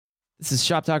This is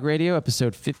Shop Talk Radio,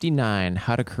 episode 59,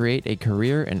 How to Create a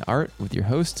Career in Art with your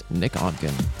host, Nick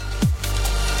Onken.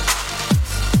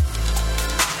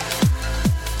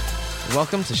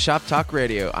 Welcome to Shop Talk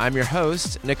Radio. I'm your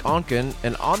host, Nick Onken,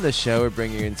 and on this show, we're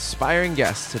bringing you inspiring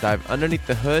guests to dive underneath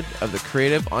the hood of the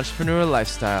creative entrepreneurial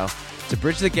lifestyle to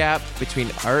bridge the gap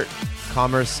between art,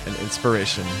 commerce, and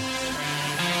inspiration.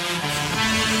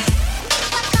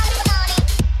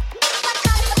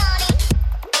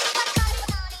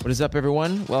 What is up,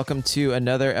 everyone? Welcome to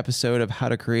another episode of How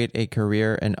to Create a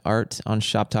Career in Art on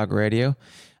Shop Talk Radio.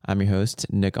 I'm your host,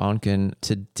 Nick Onken.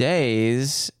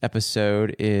 Today's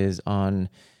episode is on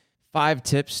 5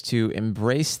 tips to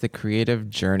embrace the creative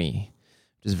journey,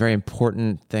 which is a very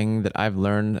important thing that I've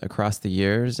learned across the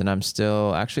years, and I'm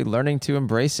still actually learning to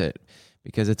embrace it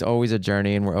because it's always a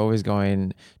journey and we're always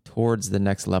going towards the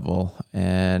next level,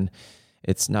 and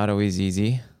it's not always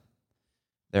easy.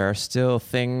 There are still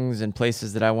things and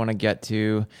places that I want to get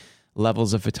to,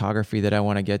 levels of photography that I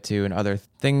want to get to, and other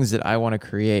things that I want to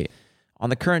create. On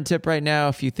the current tip right now,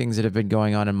 a few things that have been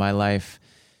going on in my life.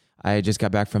 I just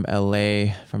got back from LA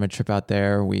from a trip out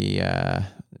there.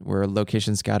 We're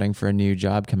location scouting for a new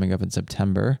job coming up in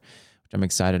September, which I'm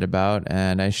excited about.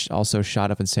 And I also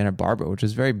shot up in Santa Barbara, which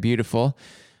is very beautiful.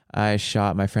 I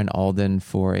shot my friend Alden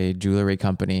for a jewelry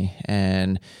company,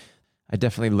 and I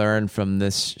definitely learned from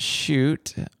this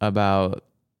shoot about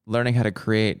learning how to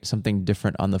create something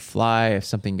different on the fly if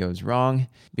something goes wrong,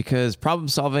 because problem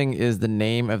solving is the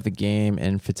name of the game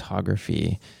in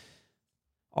photography.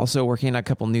 Also working on a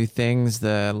couple new things.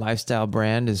 The lifestyle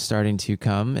brand is starting to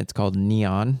come. It's called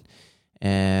Neon,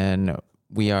 and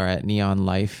we are at Neon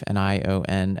Life,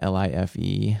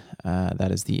 NIONLIFE.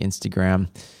 That is the Instagram.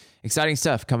 Exciting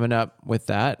stuff coming up with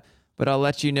that. But I'll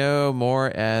let you know more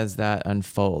as that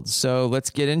unfolds. So let's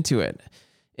get into it.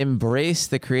 Embrace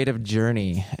the creative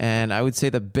journey. And I would say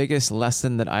the biggest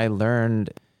lesson that I learned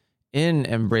in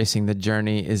embracing the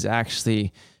journey is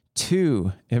actually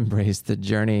to embrace the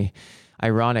journey.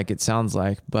 Ironic, it sounds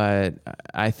like, but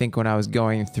I think when I was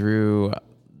going through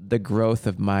the growth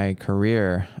of my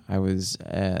career, I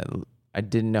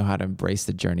didn't know how to embrace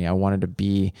the journey. I wanted to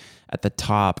be at the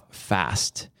top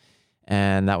fast.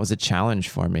 And that was a challenge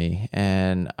for me.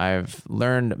 And I've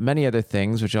learned many other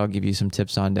things, which I'll give you some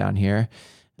tips on down here.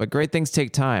 But great things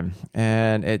take time.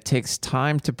 And it takes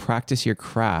time to practice your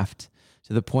craft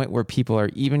to the point where people are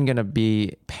even going to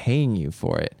be paying you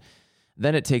for it.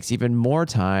 Then it takes even more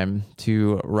time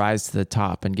to rise to the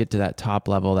top and get to that top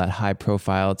level, that high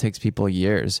profile. It takes people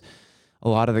years. A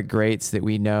lot of the greats that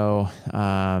we know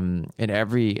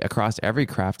across every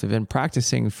craft have been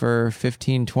practicing for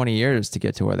 15, 20 years to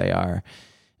get to where they are.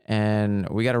 And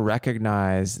we got to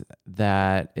recognize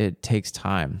that it takes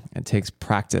time. It takes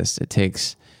practice. It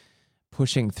takes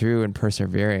pushing through and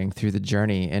persevering through the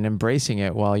journey and embracing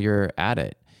it while you're at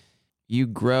it. You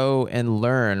grow and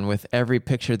learn with every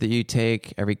picture that you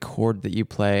take, every chord that you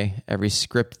play, every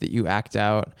script that you act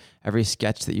out, every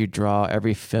sketch that you draw,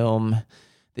 every film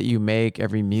that you make,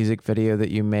 every music video that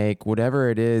you make, whatever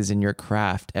it is in your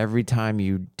craft, every time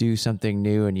you do something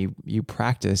new and you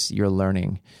practice, you're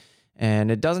learning.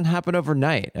 And it doesn't happen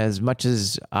overnight as much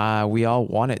as we all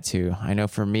want it to. I know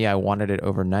for me, I wanted it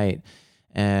overnight.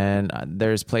 And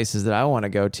there's places that I want to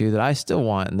go to that I still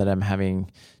want and that I'm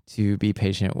having to be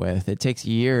patient with. It takes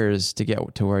years to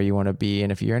get to where you want to be.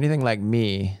 And if you're anything like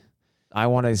me, I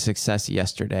wanted success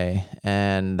yesterday,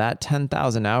 and that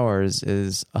 10,000 hours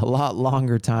is a lot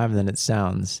longer time than it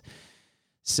sounds.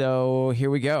 So here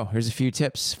we go. Here's a few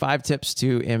tips, 5 tips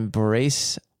to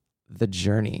embrace the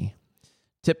journey.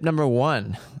 Tip number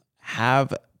 1,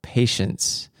 have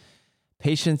patience.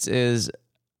 Patience is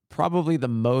probably the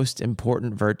most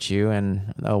important virtue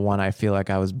and the one I feel like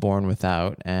I was born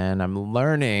without, and I'm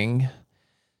learning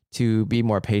to be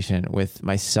more patient with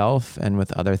myself and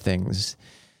with other things.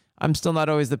 I'm still not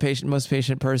always the most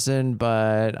patient person,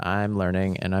 but I'm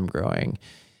learning and I'm growing.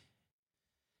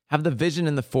 Have the vision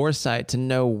and the foresight to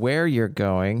know where you're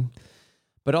going,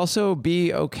 but also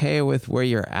be okay with where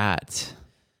you're at.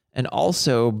 And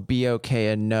also be okay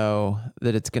and know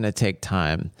that it's going to take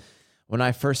time. When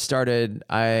I first started,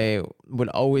 I would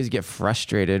always get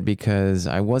frustrated because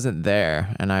I wasn't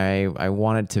there and I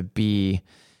wanted to be.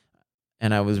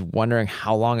 And I was wondering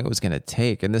how long it was going to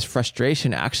take. And this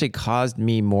frustration actually caused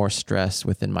me more stress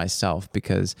within myself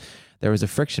because there was a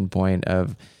friction point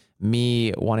of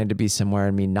me wanting to be somewhere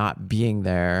and me not being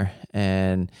there.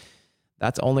 And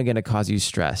that's only going to cause you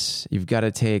stress. You've got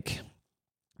to take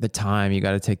the time, you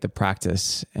got to take the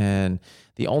practice. And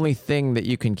the only thing that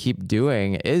you can keep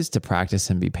doing is to practice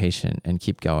and be patient and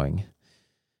keep going.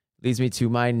 Leads me to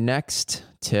my next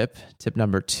tip, tip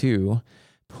number 2.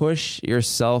 push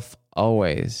yourself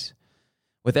always.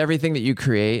 With everything that you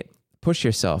create, push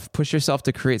yourself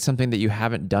to create something that you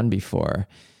haven't done before,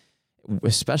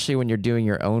 especially when you're doing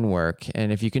your own work.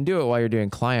 And if you can do it while you're doing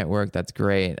client work, that's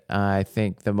great. I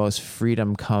think the most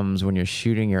freedom comes when you're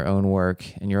shooting your own work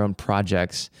and your own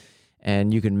projects,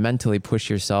 and you can mentally push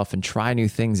yourself and try new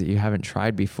things that you haven't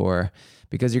tried before,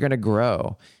 because you're going to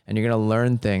grow and you're going to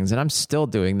learn things. And I'm still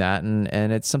doing that.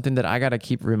 And it's something that I got to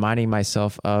keep reminding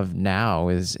myself of now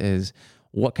is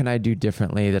what can I do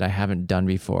differently that I haven't done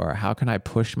before? How can I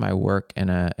push my work in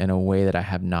a way that I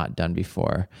have not done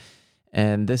before?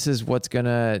 And this is what's going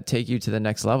to take you to the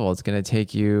next level. It's going to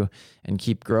take you and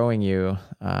keep growing you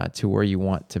to where you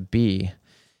want to be.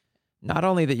 Not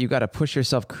only that you got to push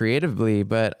yourself creatively,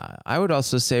 but I would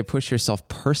also say push yourself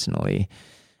personally.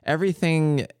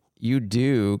 Everything you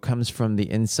do comes from the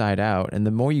inside out. And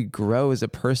the more you grow as a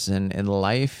person in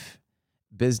life,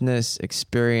 business,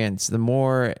 experience, the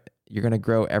more you're going to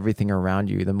grow everything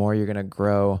around you. The more you're going to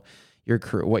grow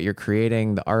what you're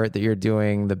creating, the art that you're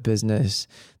doing, the business.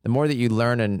 The more that you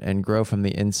learn and grow from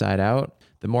the inside out,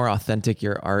 the more authentic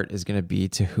your art is going to be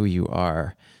to who you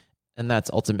are. And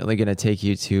that's ultimately going to take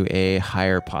you to a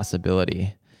higher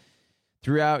possibility.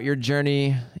 Throughout your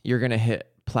journey, you're going to hit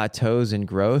plateaus in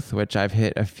growth, which I've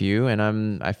hit a few,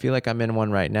 and I feel like I'm in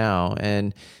one right now.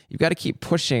 And you've got to keep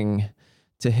pushing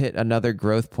to hit another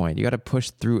growth point. You got to push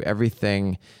through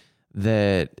everything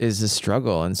that is a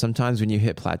struggle. And sometimes when you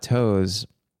hit plateaus,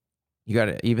 you got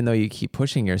to, even though you keep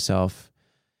pushing yourself,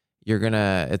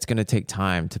 it's going to take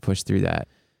time to push through that.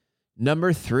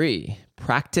 Number 3,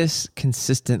 practice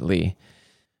consistently.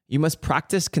 You must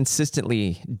practice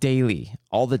consistently, daily,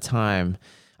 all the time.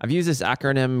 I've used this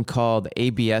acronym called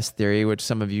ABS theory, which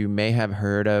some of you may have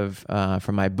heard of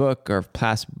from my book or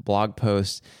past blog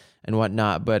posts and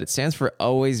whatnot, but it stands for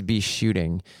always be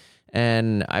shooting.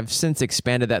 And I've since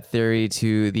expanded that theory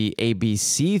to the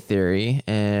ABC theory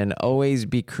and always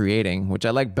be creating, which I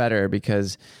like better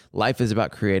because life is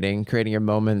about creating your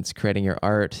moments, creating your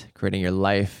art, creating your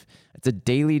life. It's a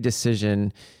daily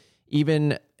decision,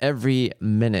 even every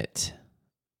minute,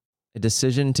 a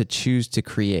decision to choose to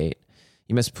create.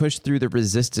 You must push through the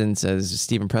resistance, as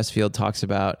Steven Pressfield talks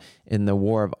about in The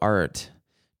War of Art,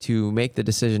 to make the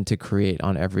decision to create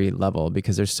on every level,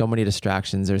 because there's so many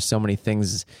distractions, there's so many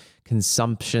things,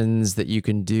 consumptions that you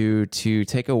can do to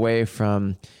take away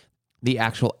from the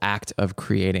actual act of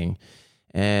creating.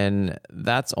 And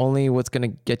that's only what's going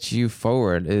to get you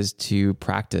forward, is to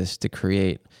practice, to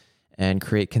create, and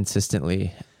create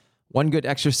consistently. One good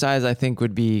exercise I think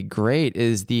would be great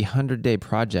is the 100-day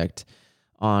project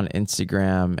on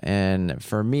Instagram. And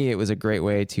for me, it was a great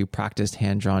way to practice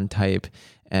hand-drawn type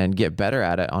and get better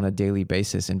at it on a daily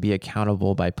basis and be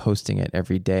accountable by posting it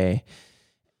every day.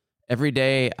 Every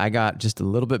day I got just a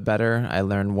little bit better. I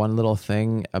learned one little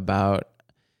thing about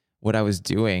what I was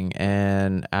doing.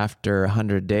 And after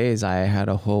 100 days, I had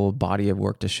a whole body of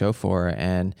work to show for.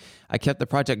 And I kept the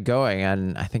project going.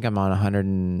 And I think I'm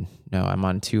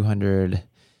on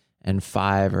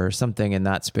 205 or something in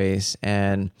that space.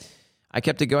 And I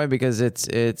kept it going because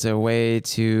it's a way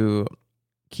to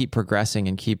keep progressing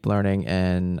and keep learning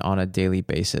and on a daily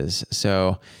basis.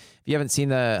 So if you haven't seen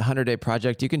the 100-day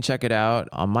project, you can check it out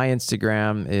on my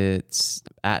Instagram. It's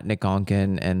at Nick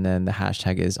Onken, and then the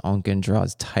hashtag is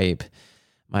OnkenDrawsType.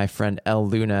 My friend El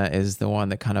Luna is the one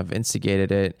that kind of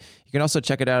instigated it. You can also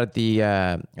check it out at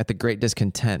the Great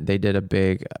Discontent. They did a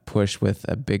big push with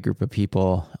a big group of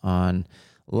people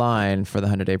online for the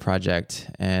 100-day project,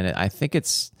 and I think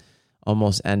it's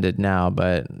almost ended now,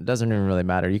 but it doesn't even really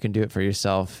matter. You can do it for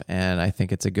yourself, and I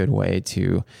think it's a good way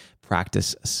to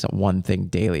practice one thing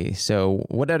daily. So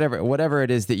whatever it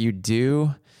is that you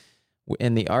do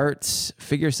in the arts,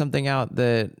 figure something out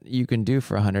that you can do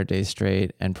for 100 days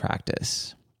straight and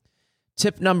practice.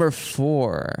 Tip number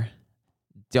 4,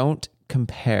 don't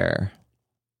compare.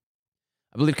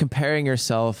 I believe comparing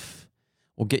yourself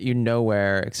will get you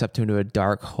nowhere except into a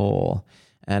dark hole.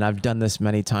 And I've done this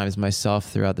many times myself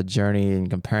throughout the journey, and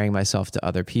comparing myself to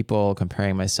other people,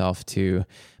 comparing myself to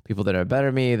people that are better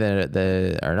than me,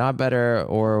 that are not better,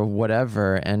 or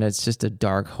whatever. And it's just a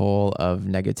dark hole of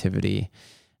negativity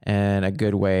and a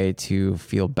good way to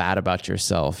feel bad about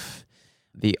yourself.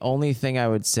 The only thing I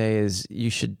would say is you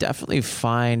should definitely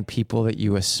find people that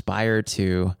you aspire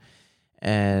to,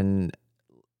 and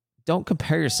don't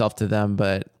compare yourself to them,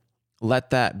 but let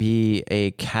that be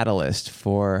a catalyst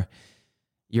for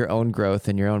your own growth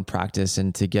and your own practice,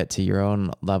 and to get to your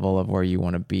own level of where you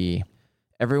want to be.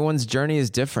 Everyone's journey is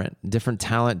different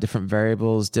talent, different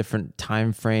variables, different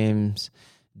time frames,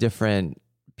 different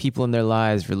people in their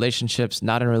lives, relationships,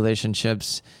 not in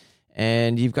relationships.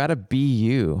 And you've got to be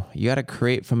you. You got to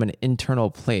create from an internal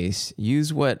place.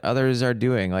 Use what others are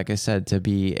doing, like I said, to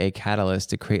be a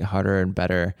catalyst to create harder and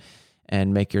better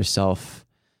and make yourself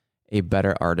a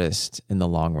better artist in the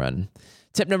long run.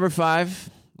 Tip number 5,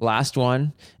 last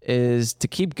one, is to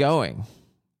keep going.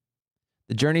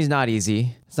 The journey's not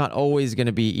easy. It's not always going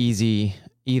to be easy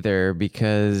either,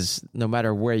 because no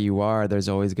matter where you are, there's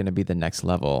always going to be the next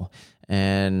level.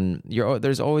 And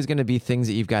there's always going to be things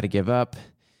that you've got to give up.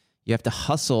 You have to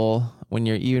hustle when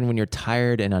you're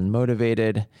tired and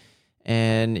unmotivated,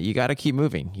 and you got to keep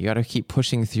moving. You got to keep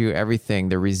pushing through everything,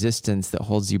 the resistance that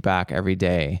holds you back every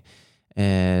day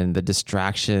and the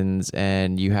distractions,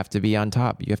 and you have to be on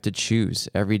top. You have to choose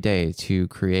every day to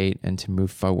create and to move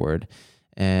forward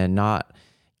and not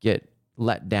get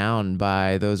let down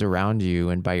by those around you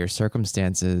and by your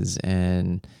circumstances.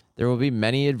 And there will be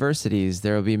many adversities.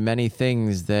 There will be many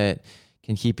things that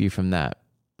can keep you from that,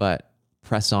 but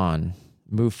press on,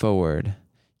 move forward,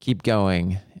 keep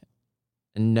going,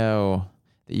 and know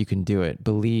that you can do it.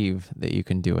 Believe that you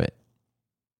can do it.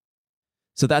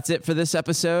 So that's it for this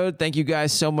episode. Thank you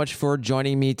guys so much for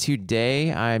joining me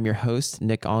today. I am your host,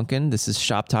 Nick Onken. This is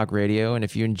Shop Talk Radio. And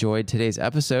if you enjoyed today's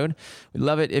episode, we'd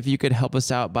love it if you could help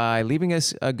us out by leaving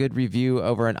us a good review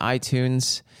over on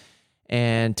iTunes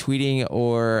and tweeting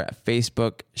or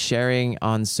Facebook, sharing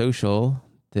on social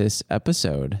this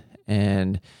episode.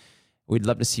 And we'd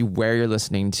love to see where you're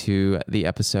listening to the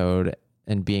episode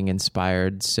and being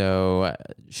inspired. So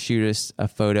shoot us a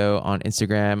photo on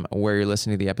Instagram where you're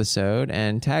listening to the episode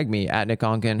and tag me at Nick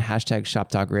Onken, #Shop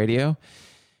Talk Radio.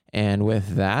 And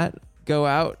with that, go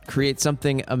out, create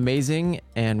something amazing,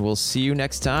 and we'll see you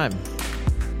next time.